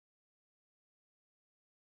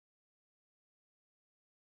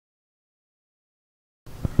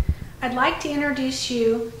I'd like to introduce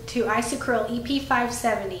you to Isocryl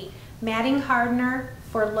EP-570 matting hardener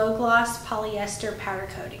for low gloss polyester powder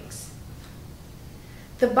coatings.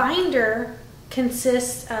 The binder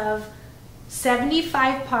consists of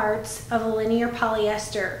 75 parts of a linear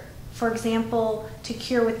polyester, for example to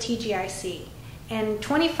cure with TGIC, and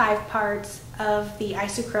 25 parts of the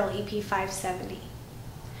Isocryl EP-570.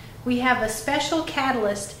 We have a special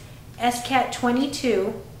catalyst,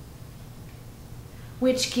 SCAT22,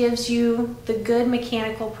 which gives you the good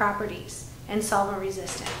mechanical properties and solvent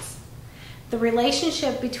resistance. The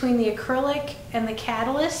relationship between the acrylic and the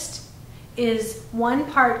catalyst is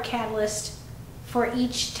 1 part catalyst for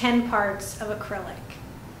each 10 parts of acrylic.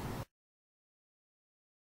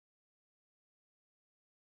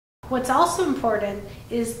 What's also important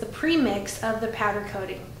is the premix of the powder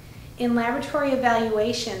coating. In laboratory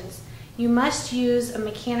evaluations, you must use a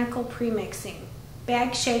mechanical premixing.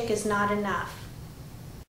 Bag shake is not enough.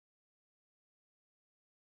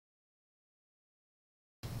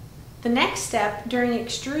 The next step, during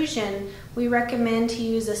extrusion, we recommend to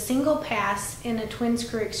use a single pass in a twin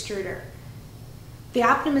screw extruder. The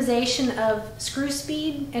optimization of screw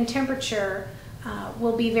speed and temperature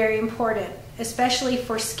will be very important, especially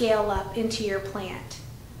for scale up into your plant.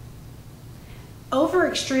 Over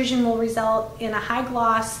extrusion will result in a high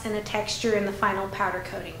gloss and a texture in the final powder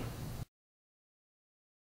coating.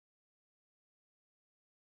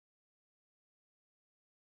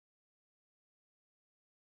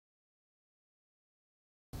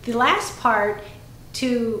 The last part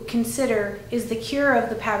to consider is the cure of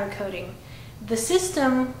the powder coating. The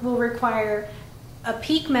system will require a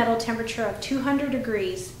peak metal temperature of 200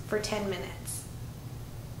 degrees for 10 minutes.